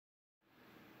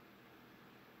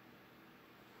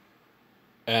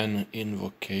An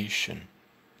invocation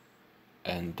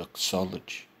and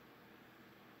doxology.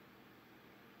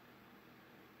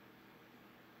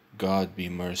 God be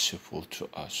merciful to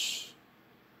us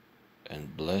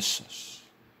and bless us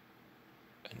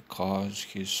and cause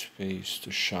his face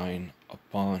to shine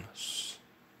upon us,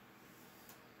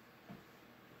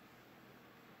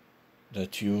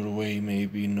 that your way may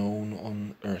be known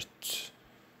on earth,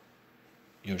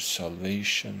 your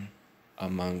salvation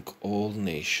among all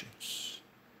nations.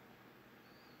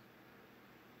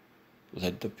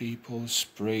 Let the peoples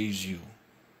praise you,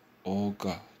 O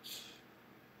God.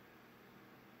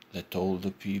 Let all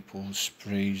the peoples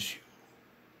praise you.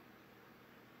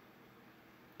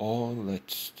 Oh,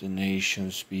 let the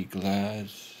nations be glad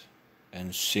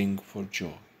and sing for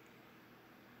joy.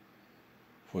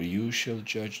 For you shall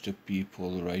judge the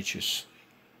people righteously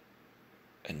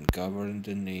and govern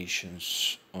the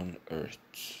nations on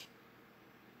earth.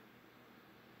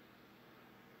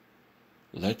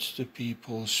 Let the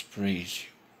peoples praise you,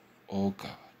 O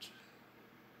God.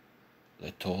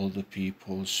 Let all the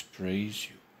peoples praise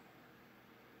you.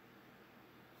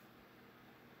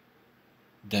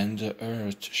 Then the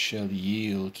earth shall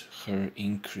yield her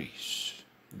increase.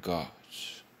 God,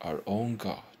 our own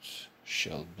God,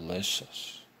 shall bless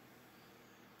us.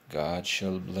 God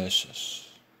shall bless us,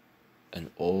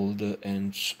 and all the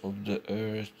ends of the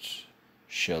earth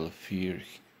shall fear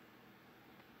him.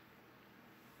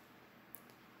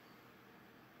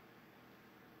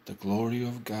 The glory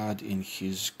of God in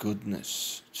his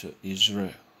goodness to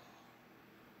Israel.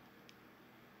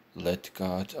 Let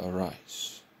God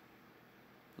arise.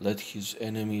 Let his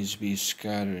enemies be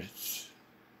scattered.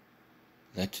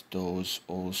 Let those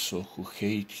also who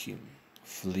hate him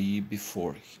flee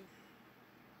before him.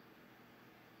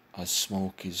 As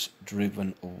smoke is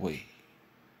driven away,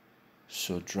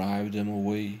 so drive them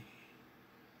away.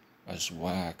 As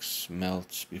wax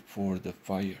melts before the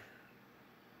fire,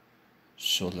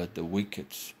 so let the wicked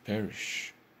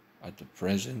perish at the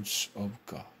presence of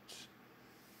God.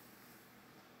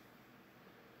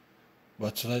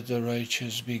 But let the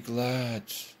righteous be glad.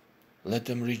 Let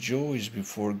them rejoice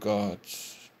before God.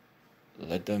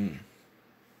 Let them,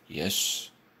 yes,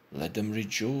 let them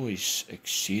rejoice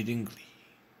exceedingly.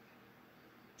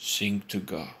 Sing to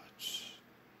God.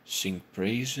 Sing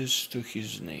praises to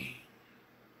his name.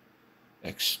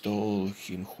 Extol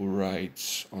him who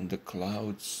rides on the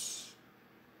clouds.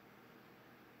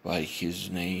 By his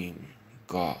name,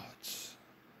 God,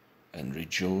 and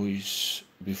rejoice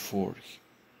before him.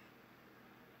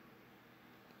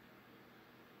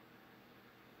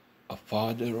 A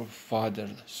father of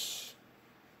fatherless,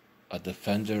 a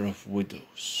defender of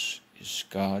widows, is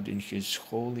God in his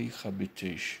holy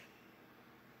habitation.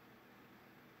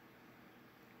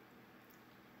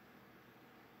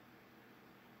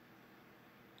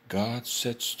 God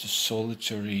sets the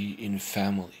solitary in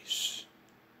families.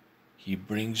 He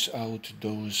brings out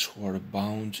those who are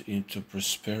bound into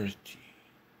prosperity,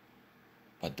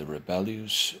 but the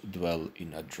rebellious dwell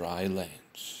in a dry land.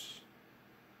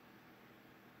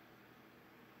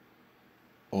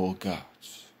 O God,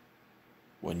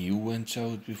 when you went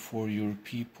out before your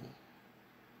people,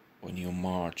 when you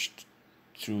marched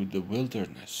through the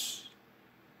wilderness,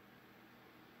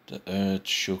 the earth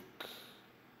shook,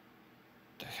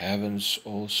 the heavens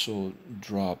also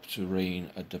dropped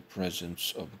rain at the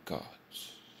presence of God.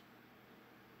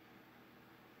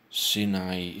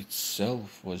 Sinai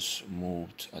itself was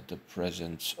moved at the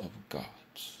presence of God,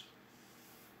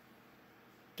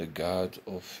 the God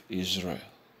of Israel.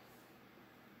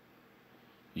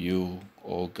 You,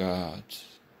 O God,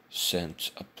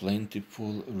 sent a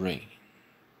plentiful rain,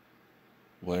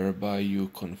 whereby you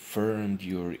confirmed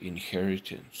your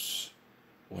inheritance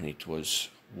when it was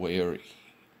weary.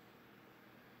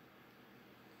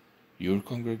 Your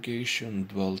congregation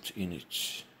dwelt in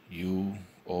it. You,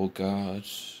 O God,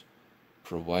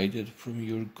 provided from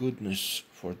your goodness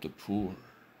for the poor.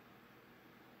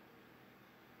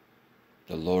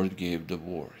 The Lord gave the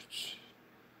word.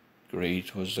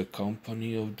 Great was the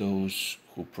company of those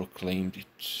who proclaimed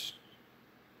it.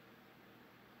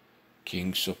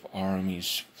 Kings of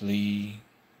armies flee,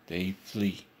 they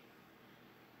flee,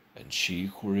 and she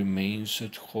who remains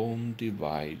at home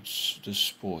divides the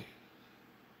spoil.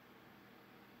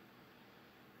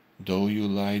 Though you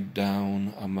lie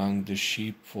down among the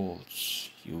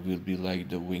sheepfolds, you will be like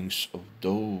the wings of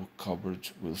dove covered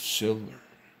with silver,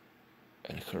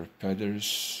 and her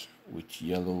feathers with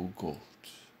yellow gold.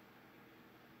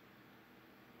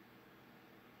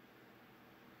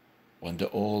 When the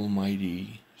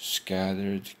Almighty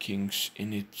scattered kings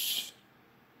in it,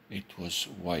 it was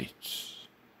white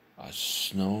as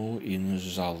snow in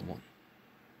Zalmon.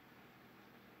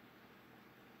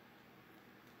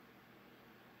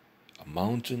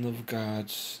 mountain of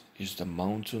God is the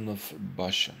mountain of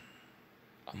Bashan.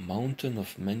 A mountain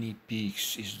of many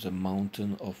peaks is the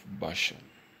mountain of Bashan.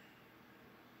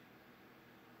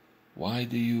 Why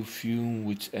do you fume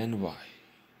with envy,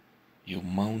 you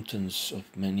mountains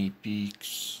of many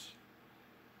peaks?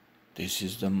 This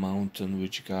is the mountain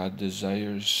which God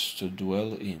desires to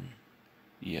dwell in.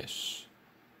 Yes,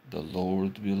 the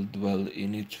Lord will dwell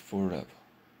in it forever.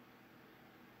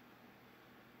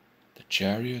 The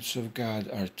chariots of God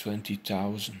are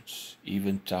 20,000s,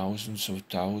 even thousands of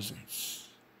thousands.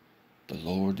 The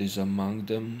Lord is among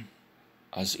them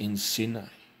as in Sinai,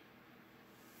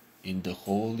 in the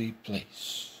holy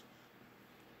place.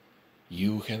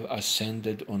 You have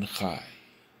ascended on high.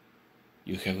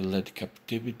 You have led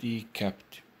captivity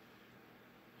captive.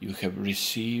 You have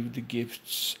received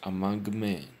gifts among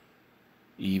men,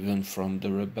 even from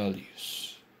the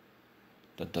rebellious,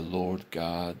 that the Lord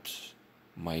God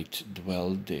might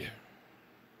dwell there.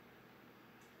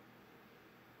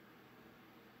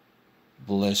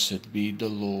 Blessed be the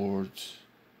Lord,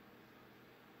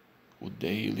 who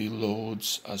daily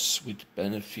loads us with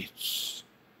benefits,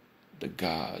 the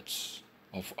God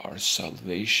of our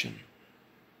salvation.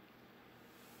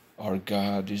 Our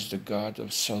God is the God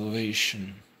of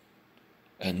salvation,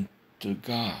 and to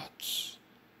God,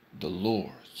 the Lord,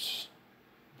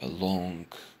 belong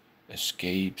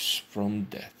escapes from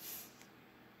death.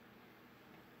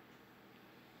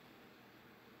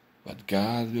 But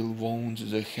God will wound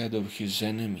the head of his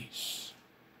enemies,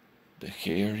 the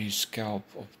hairy scalp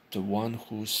of the one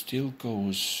who still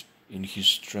goes in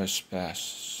his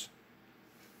trespasses.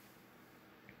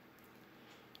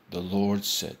 The Lord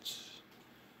said,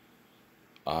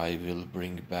 I will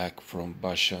bring back from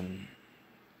Bashan,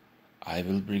 I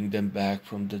will bring them back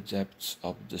from the depths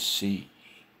of the sea,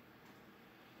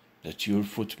 that your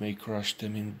foot may crush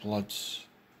them in blood,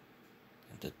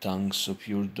 and the tongues of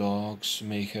your dogs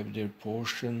may have their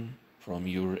portion from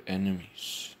your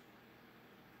enemies.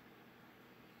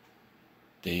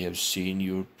 They have seen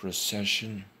your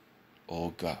procession, O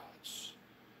gods,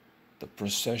 the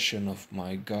procession of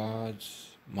my God,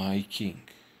 my King,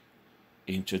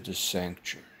 into the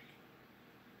sanctuary.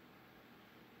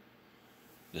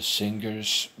 The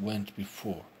singers went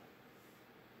before,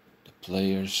 the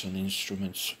players on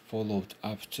instruments followed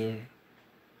after.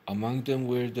 Among them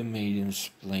were the maidens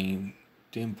playing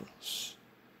timbrels.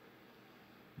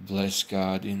 Bless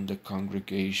God in the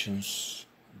congregations,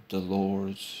 the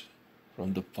Lord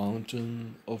from the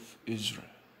fountain of Israel.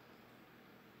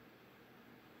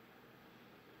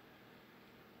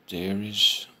 There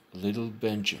is little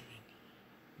Benjamin,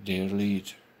 their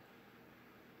leader,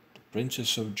 the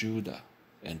princes of Judah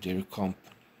and their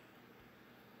company,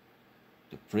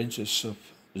 the princes of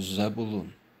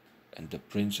Zebulun and the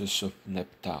princes of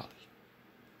Naphtali.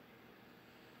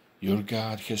 Your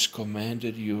God has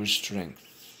commanded your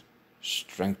strength.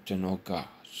 Strengthen, O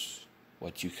gods,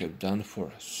 what you have done for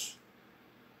us.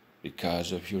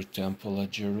 Because of your temple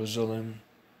at Jerusalem,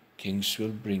 kings will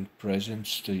bring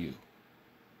presents to you.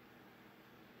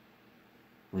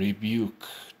 Rebuke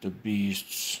the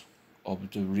beasts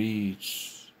of the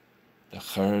reeds, the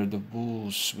herd of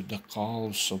bulls with the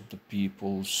calves of the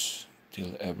peoples,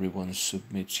 till everyone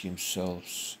submits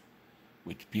himself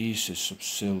with pieces of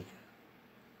silver.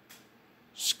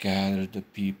 Scatter the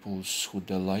peoples who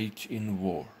delight in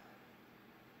war.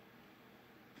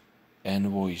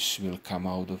 Envoys will come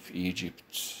out of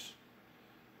Egypt.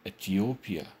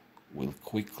 Ethiopia will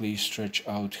quickly stretch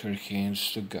out her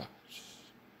hands to God.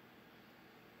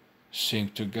 Sing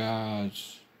to God,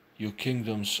 you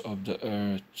kingdoms of the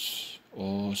earth.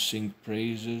 Oh, sing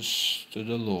praises to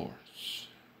the Lord.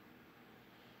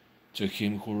 To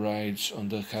him who rides on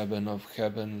the heaven of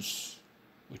heavens,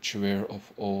 which were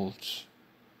of old.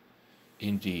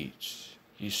 Indeed,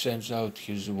 he sends out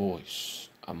his voice,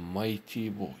 a mighty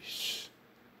voice.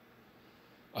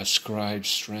 Ascribe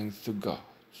strength to God.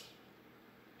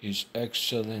 His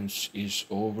excellence is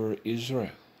over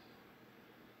Israel,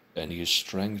 and his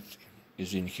strength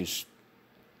is in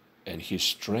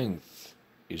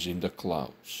the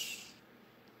clouds.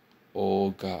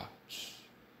 O God,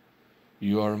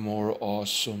 you are more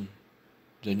awesome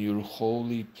than your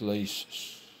holy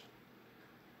places.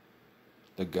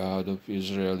 The God of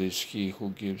Israel is he who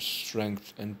gives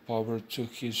strength and power to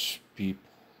his people.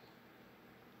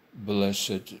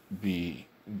 Blessed be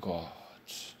God.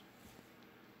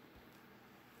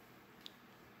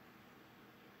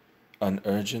 An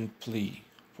urgent plea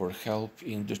for help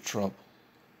in the trouble.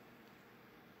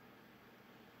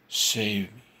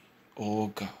 Save me, O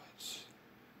God,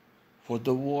 for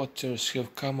the waters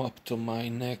have come up to my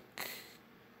neck.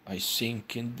 I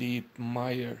sink in deep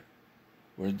mire,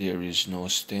 where there is no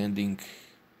standing.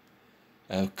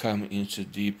 I have come into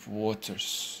deep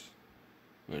waters,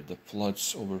 where the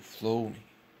floods overflow me.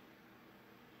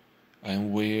 I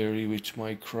am weary with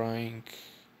my crying,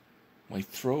 my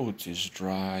throat is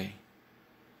dry,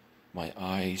 my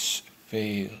eyes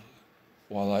fail,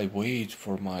 while I wait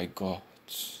for my God.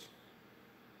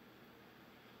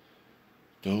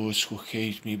 Those who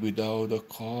hate me without a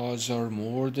cause are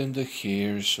more than the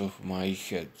hairs of my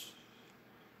head.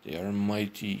 They are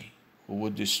mighty who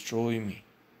would destroy me,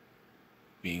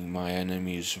 being my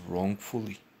enemies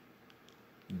wrongfully.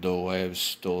 Though I have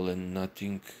stolen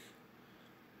nothing,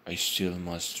 I still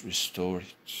must restore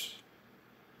it.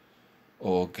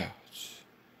 O God,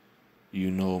 you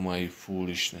know my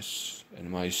foolishness, and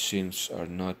my sins are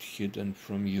not hidden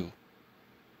from you.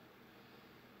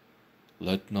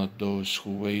 Let not those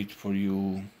who wait for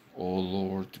you, O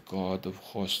Lord God of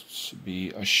hosts, be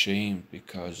ashamed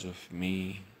because of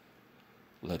me.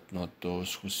 Let not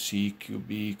those who seek you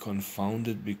be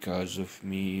confounded because of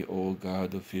me, O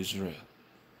God of Israel.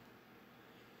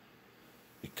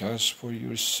 Because for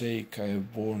your sake I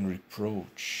have borne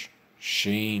reproach,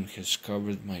 shame has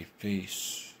covered my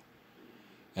face.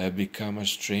 I have become a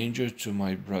stranger to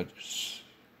my brothers,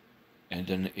 and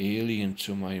an alien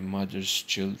to my mother's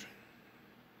children.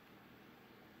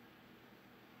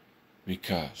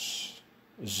 Because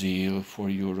zeal for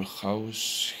your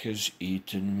house has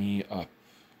eaten me up,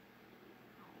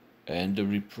 and the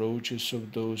reproaches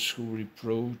of those who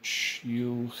reproach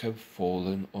you have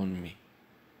fallen on me.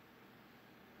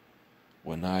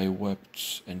 When I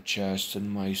wept and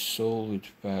chastened my soul with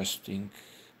fasting,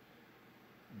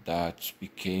 that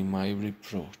became my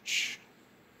reproach.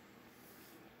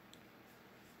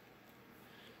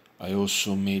 I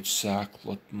also made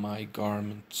sackcloth my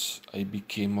garments. I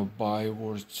became a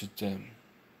byword to them.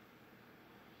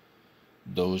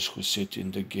 Those who sit in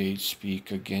the gate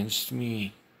speak against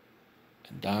me,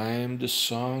 and I am the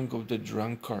song of the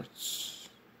drunkards.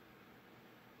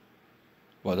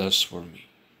 But as for me,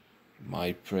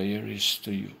 my prayer is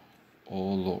to you, O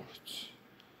Lord,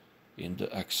 in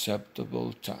the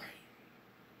acceptable time.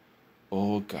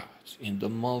 O God, in the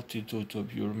multitude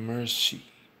of your mercy,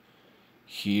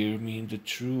 hear me in the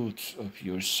truth of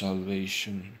your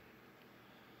salvation.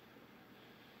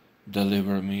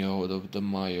 Deliver me out of the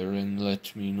mire and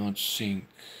let me not sink.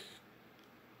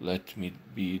 Let me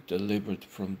be delivered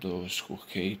from those who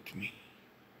hate me,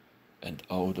 and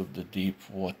out of the deep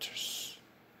waters.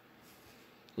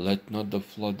 Let not the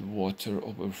flood water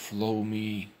overflow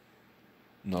me,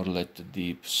 nor let the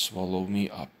deep swallow me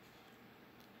up,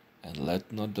 and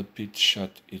let not the pit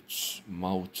shut its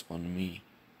mouth on me.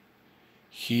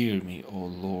 Hear me, O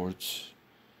Lord,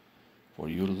 for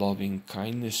your loving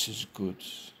kindness is good.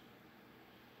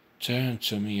 Turn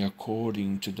to me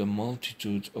according to the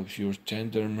multitude of your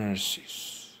tender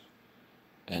mercies,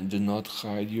 and do not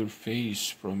hide your face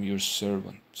from your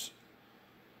servant.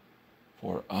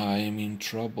 For I am in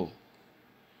trouble.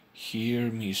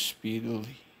 Hear me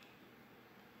speedily.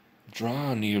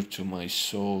 Draw near to my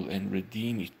soul and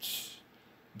redeem it.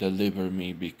 Deliver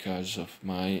me because of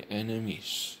my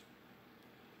enemies.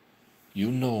 You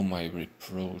know my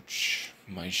reproach,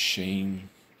 my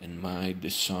shame, and my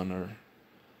dishonor.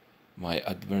 My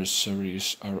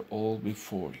adversaries are all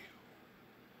before you.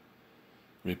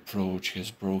 Reproach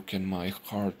has broken my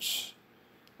heart,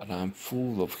 and I am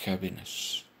full of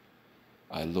heaviness.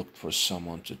 I looked for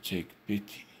someone to take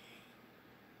pity,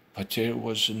 but there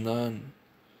was none,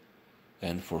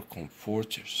 and for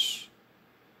comforters,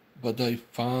 but I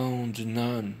found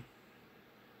none.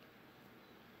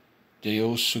 They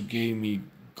also gave me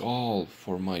gall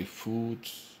for my food,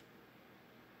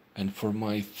 and for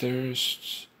my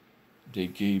thirst they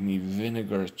gave me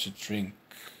vinegar to drink.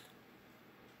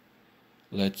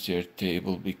 Let their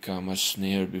table become a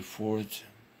snare before them,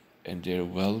 and their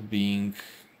well-being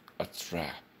a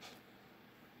trap.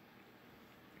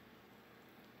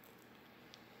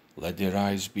 Let their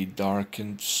eyes be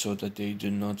darkened so that they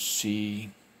do not see,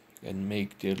 and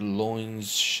make their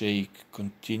loins shake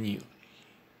continually.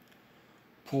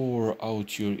 Pour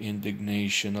out your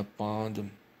indignation upon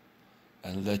them,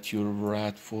 and let your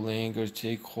wrathful anger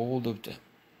take hold of them.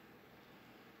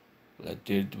 Let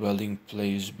their dwelling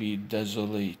place be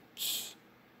desolate.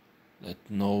 Let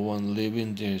no one live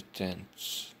in their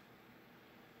tents,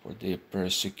 for they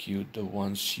persecute the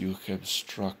ones you have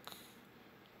struck,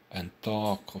 and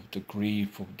talk of the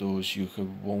grief of those you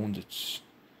have wounded.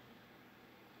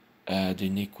 Add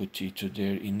iniquity to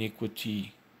their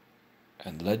iniquity,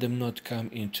 and let them not come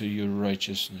into your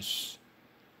righteousness.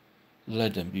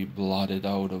 Let them be blotted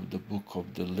out of the book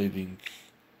of the living,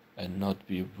 and not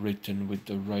be written with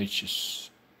the righteous.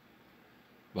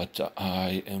 but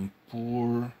I am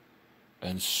poor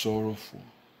and sorrowful.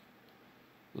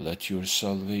 Let your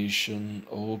salvation,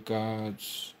 O God,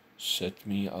 set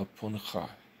me up on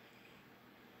high.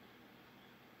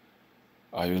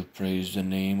 I will praise the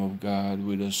name of God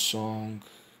with a song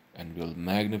and will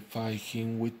magnify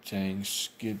him with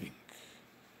thanksgiving.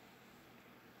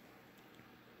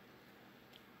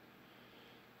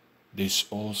 This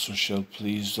also shall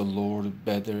please the Lord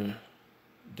better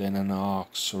than an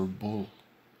ox or bull,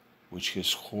 which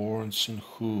has horns and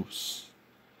hoofs.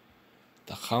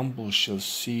 The humble shall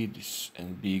see this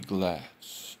and be glad,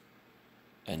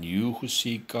 and you who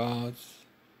seek God,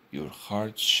 your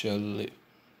hearts shall live.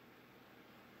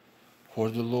 For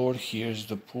the Lord hears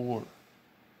the poor,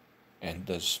 and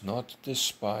does not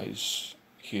despise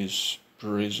his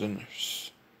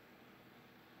prisoners.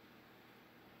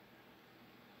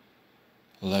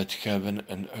 Let heaven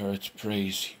and earth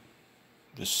praise him,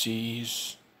 the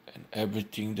seas and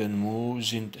everything that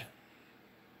moves in them.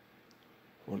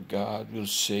 For God will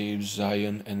save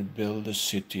Zion and build the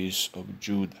cities of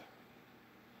Judah,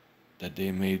 that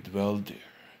they may dwell there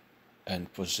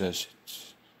and possess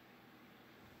it.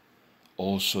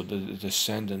 Also the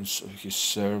descendants of his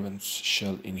servants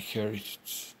shall inherit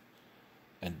it,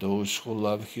 and those who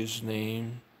love his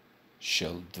name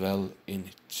shall dwell in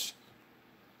it.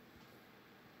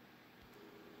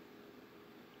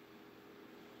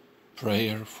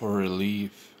 Prayer for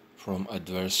relief from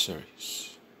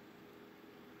adversaries.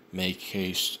 Make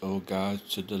haste, O God,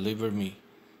 to deliver me.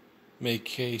 Make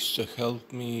haste to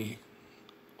help me,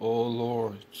 O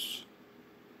Lord.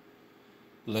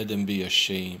 Let them be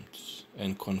ashamed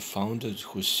and confounded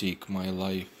who seek my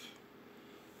life.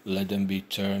 Let them be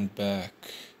turned back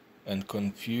and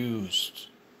confused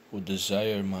who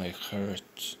desire my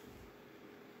hurt.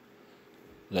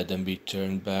 Let them be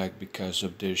turned back because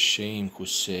of their shame who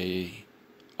say,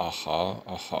 Aha,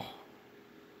 aha.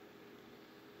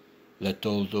 Let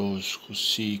all those who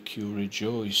seek you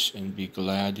rejoice and be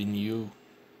glad in you.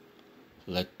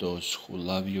 Let those who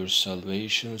love your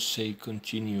salvation say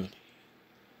continually,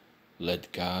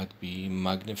 Let God be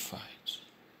magnified.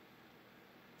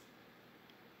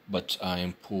 But I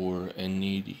am poor and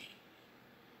needy.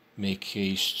 Make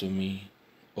haste to me,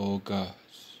 O God.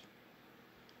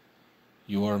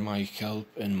 You are my help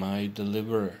and my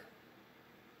deliverer.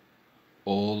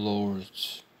 O Lord,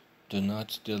 do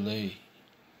not delay.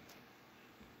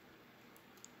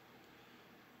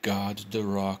 God, the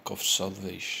rock of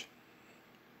salvation.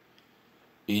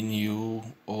 In you,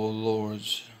 O Lord,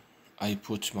 I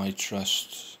put my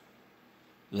trust.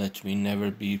 Let me never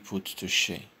be put to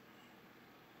shame.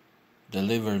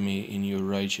 Deliver me in your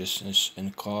righteousness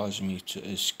and cause me to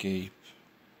escape.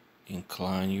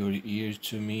 Incline your ear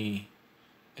to me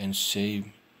and save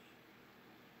me.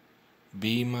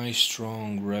 Be my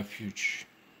strong refuge,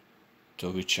 to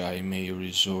which I may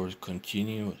resort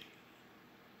continually.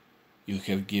 You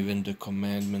have given the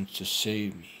commandment to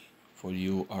save me, for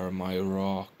you are my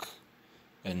rock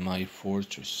and my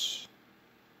fortress.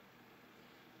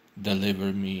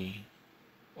 Deliver me,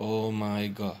 O my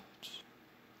God,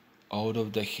 out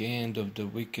of the hand of the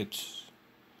wicked,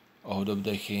 out of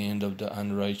the hand of the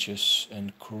unrighteous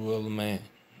and cruel man.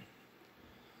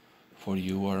 For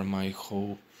you are my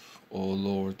hope, O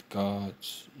Lord God,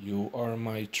 you are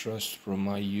my trust from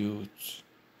my youth.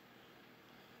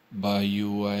 By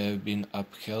you I have been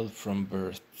upheld from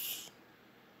birth.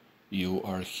 You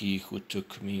are he who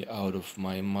took me out of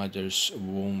my mother's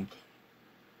womb.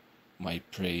 My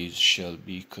praise shall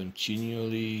be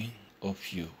continually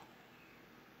of you.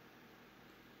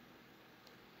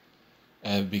 I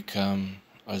have become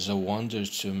as a wonder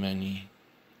to many,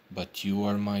 but you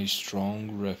are my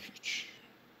strong refuge.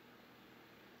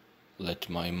 Let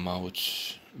my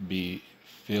mouth be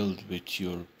filled with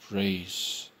your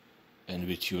praise and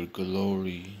with your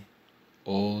glory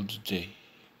all the day.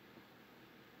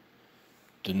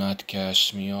 Do not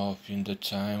cast me off in the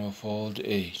time of old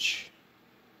age.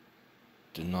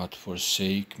 Do not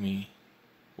forsake me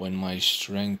when my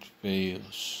strength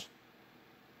fails.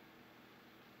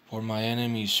 For my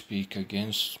enemies speak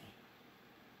against me,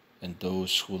 and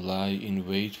those who lie in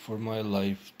wait for my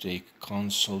life take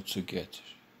counsel together,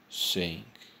 saying,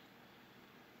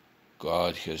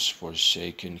 God has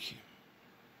forsaken him.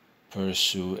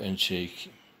 Pursue and take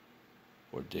him,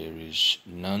 for there is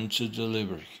none to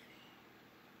deliver him.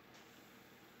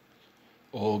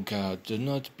 O God, do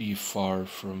not be far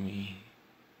from me.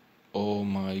 O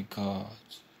my God,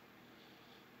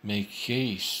 make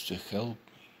haste to help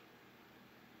me.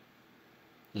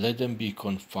 Let them be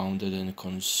confounded and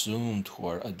consumed who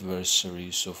are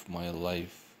adversaries of my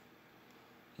life.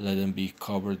 Let them be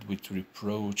covered with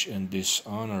reproach and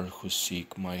dishonor who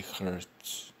seek my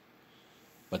hurt.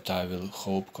 But I will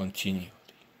hope continually,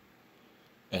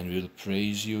 and will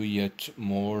praise you yet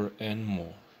more and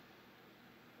more.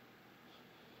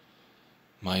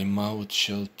 My mouth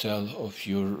shall tell of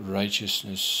your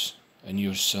righteousness and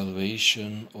your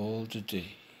salvation all the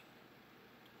day,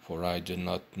 for I do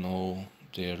not know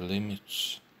their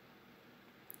limits.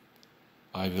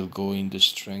 I will go in the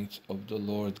strength of the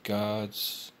Lord God.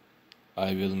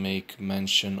 I will make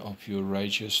mention of your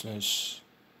righteousness,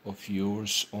 of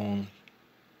yours only.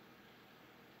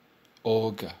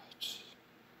 O God,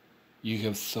 you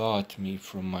have taught me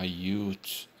from my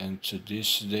youth, and to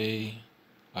this day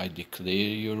I declare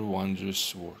your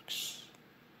wondrous works.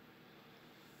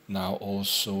 Now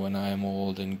also when I am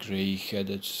old and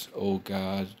gray-headed, O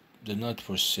God, do not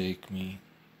forsake me,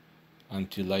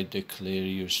 until I declare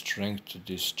your strength to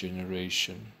this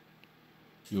generation,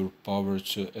 your power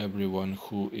to everyone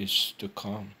who is to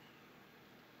come.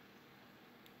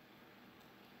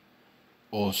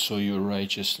 Also your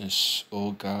righteousness,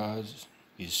 O God,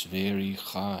 is very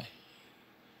high.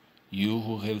 You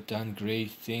who have done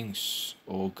great things,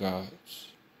 O God,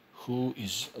 who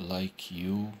is like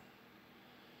you?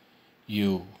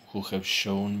 You who have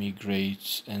shown me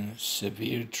great and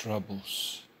severe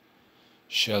troubles,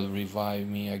 shall revive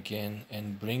me again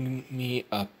and bring me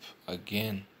up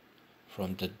again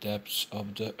from the depths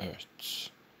of the earth.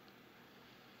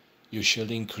 You shall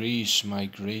increase my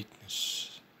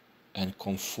greatness and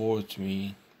comfort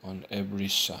me on every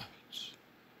side.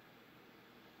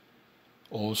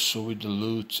 Also with the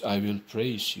lute I will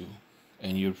praise you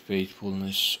and your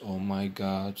faithfulness, O my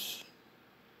God.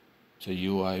 To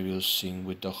you I will sing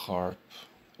with the harp,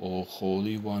 O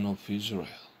Holy One of Israel.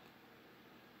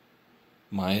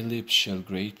 My lips shall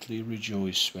greatly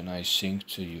rejoice when I sing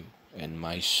to you, and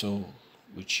my soul,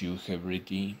 which you have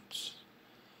redeemed.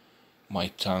 My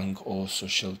tongue also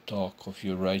shall talk of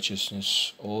your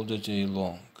righteousness all the day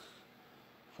long,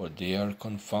 for they are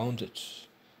confounded,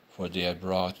 for they are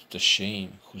brought to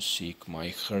shame who seek my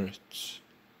hurt.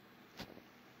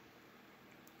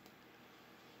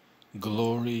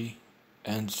 Glory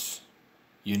and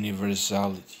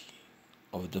universality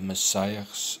of the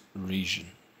Messiah's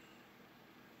region.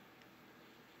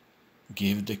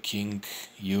 Give the King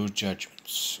your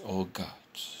judgments, O God,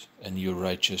 and your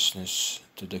righteousness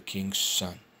to the King's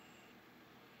Son.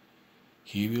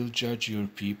 He will judge your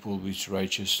people with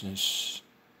righteousness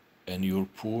and your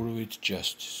poor with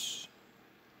justice.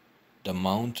 The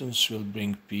mountains will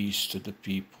bring peace to the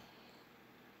people,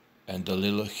 and the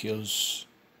little hills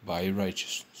by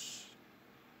righteousness.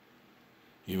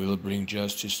 He will bring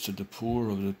justice to the poor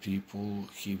of the people.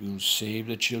 He will save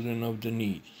the children of the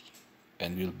needy,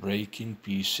 and will break in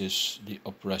pieces the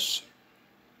oppressor.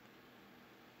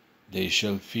 They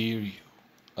shall fear you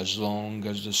as long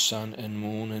as the sun and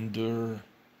moon endure,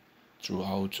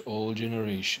 throughout all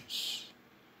generations.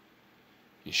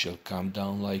 He shall come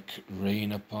down like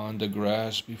rain upon the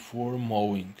grass before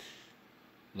mowing,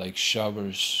 like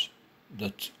showers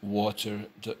that water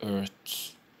the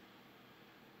earth.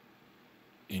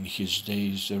 In his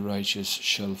days the righteous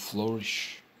shall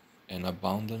flourish, an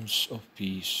abundance of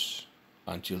peace,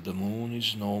 until the moon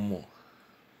is no more.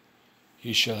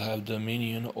 He shall have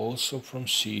dominion also from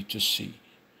sea to sea,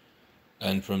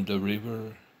 and from the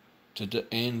river to the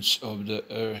ends of the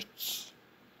earth.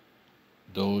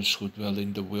 Those who dwell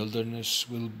in the wilderness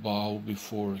will bow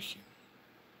before him,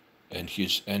 and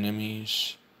his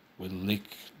enemies will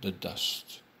lick the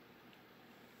dust.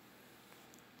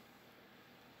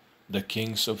 The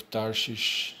kings of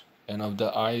Tarshish and of the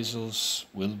isles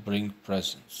will bring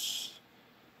presents.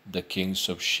 The kings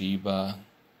of Sheba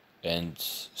and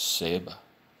Seba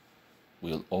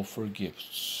will offer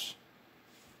gifts.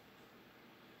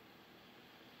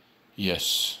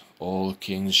 Yes, all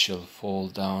kings shall fall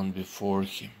down before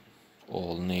him,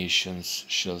 all nations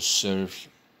shall serve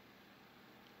him.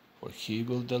 For he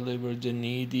will deliver the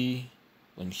needy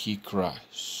when he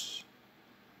cries,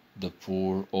 the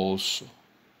poor also,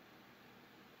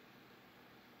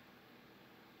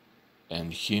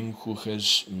 and him who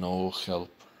has no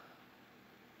helper.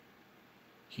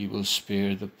 He will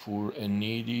spare the poor and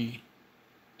needy,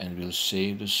 and will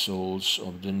save the souls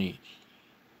of the needy.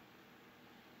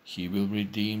 He will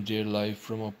redeem their life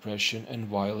from oppression and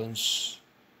violence,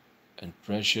 and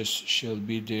precious shall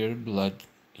be their blood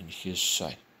in his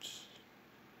sight.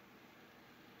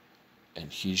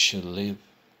 And he shall live,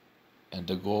 and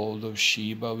the gold of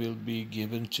Sheba will be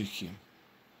given to him.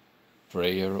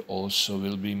 Prayer also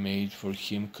will be made for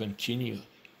him continually,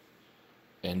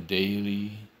 and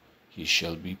daily he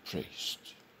shall be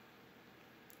praised.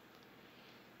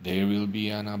 There will be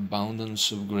an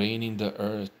abundance of grain in the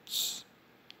earth,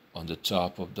 on the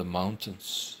top of the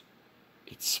mountains.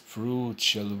 Its fruit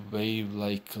shall wave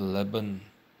like Lebanon,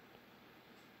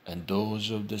 and those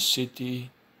of the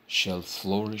city shall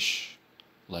flourish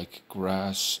like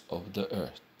grass of the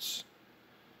earth.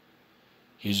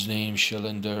 His name shall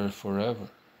endure forever.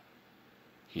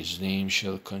 His name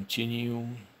shall continue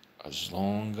as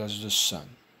long as the sun,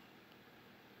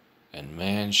 and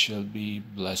man shall be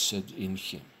blessed in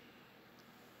him.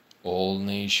 All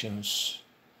nations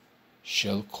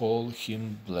shall call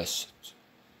him blessed.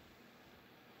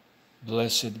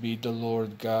 Blessed be the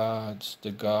Lord God,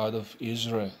 the God of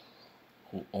Israel,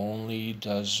 who only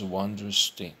does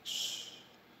wondrous things.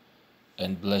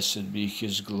 And blessed be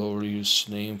his glorious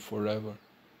name forever.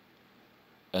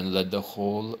 And let the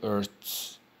whole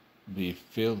earth be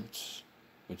filled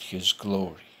with his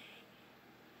glory.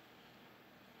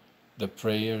 The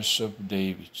prayers of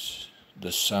David,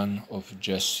 the son of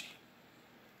Jesse,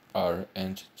 are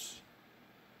ended.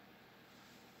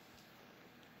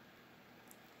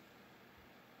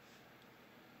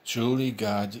 Truly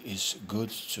God is good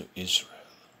to Israel,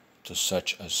 to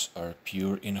such as are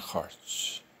pure in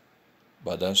heart.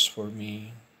 But as for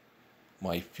me,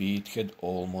 my feet had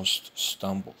almost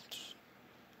stumbled,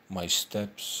 my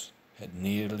steps had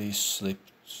nearly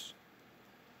slipped,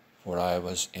 for I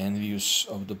was envious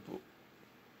of the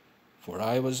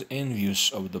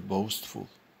boastful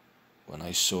when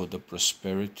I saw the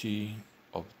prosperity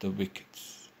of the wicked.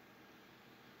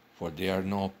 For there are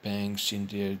no pangs in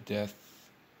their death,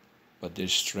 but their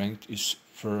strength is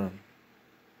firm.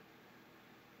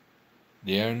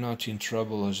 They are not in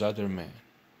trouble as other men,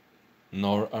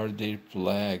 nor are they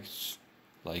plagued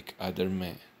like other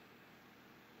men.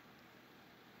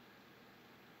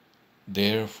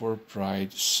 Therefore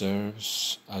pride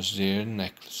serves as their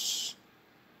necklace.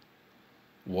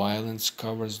 Violence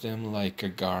covers them like a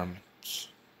garment.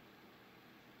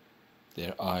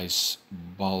 Their eyes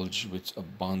bulge with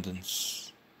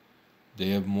abundance.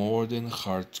 They have more than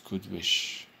heart could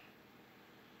wish.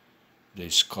 They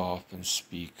scoff and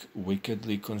speak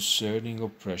wickedly concerning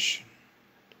oppression.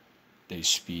 They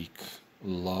speak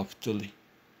loftily.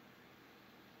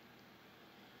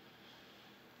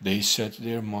 They set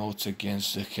their mouth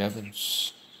against the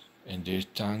heavens, and their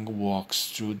tongue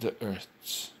walks through the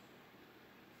earth.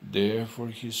 Therefore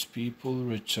his people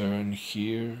return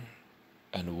here,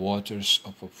 and waters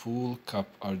of a full cup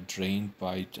are drained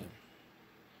by them.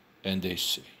 And they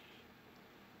say,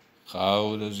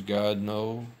 how does God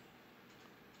know?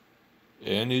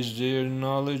 And is there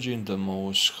knowledge in the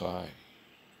Most High?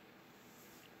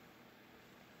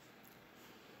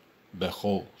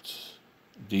 Behold,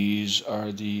 these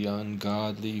are the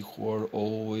ungodly who are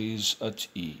always at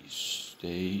ease.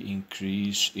 They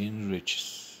increase in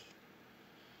riches.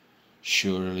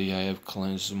 Surely I have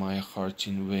cleansed my heart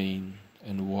in vain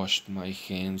and washed my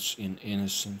hands in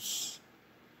innocence.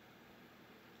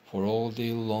 For all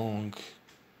day long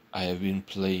I have been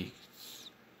plagued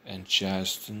and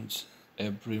chastened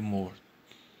every morning.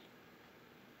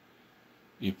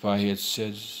 If I had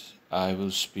said, I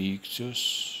will speak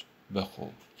thus,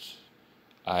 behold,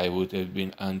 I would have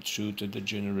been untrue to the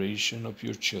generation of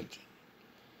your children.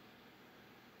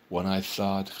 When I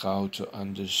thought how to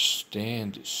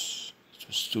understand this, it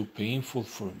was too painful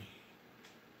for me,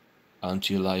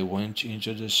 until I went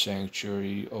into the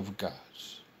sanctuary of God.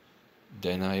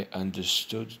 Then I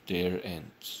understood their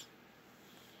end.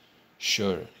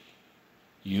 Surely,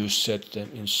 you set them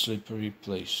in slippery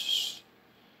places.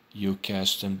 You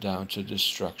cast them down to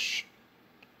destruction.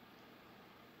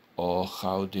 Oh,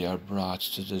 how they are brought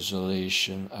to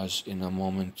desolation, as in a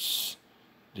moment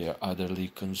they are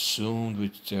utterly consumed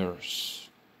with terrors.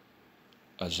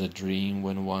 As a dream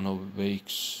when one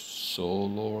awakes, so,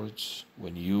 Lord,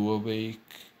 when you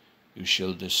awake, you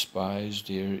shall despise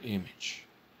their image.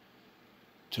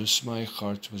 Thus my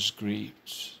heart was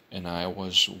grieved, and I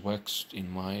was vexed in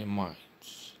my mind.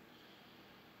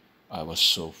 I was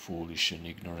so foolish and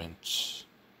ignorant.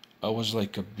 I was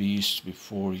like a beast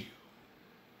before you.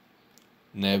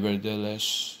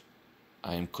 Nevertheless,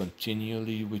 I am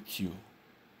continually with you.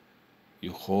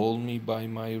 You hold me by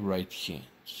my right hand.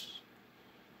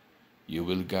 You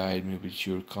will guide me with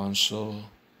your counsel,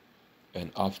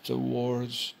 and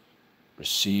afterwards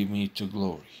receive me to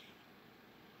glory.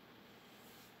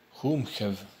 Whom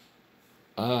have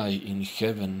I in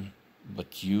heaven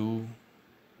but you?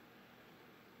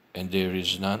 And there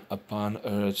is none upon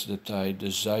earth that I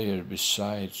desire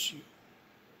besides you.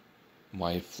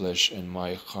 My flesh and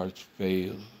my heart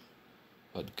fail,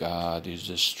 but God is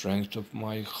the strength of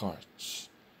my heart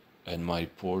and my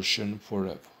portion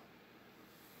forever.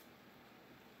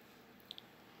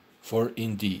 For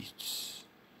indeed,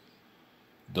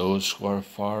 those who are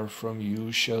far from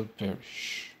you shall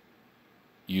perish.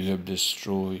 You have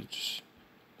destroyed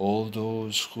all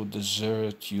those who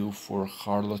desert you for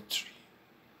harlotry.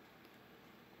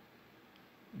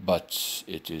 But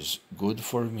it is good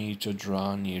for me to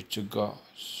draw near to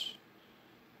God.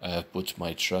 I have put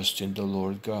my trust in the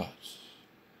Lord God,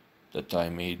 that I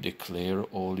may declare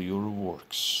all your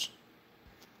works.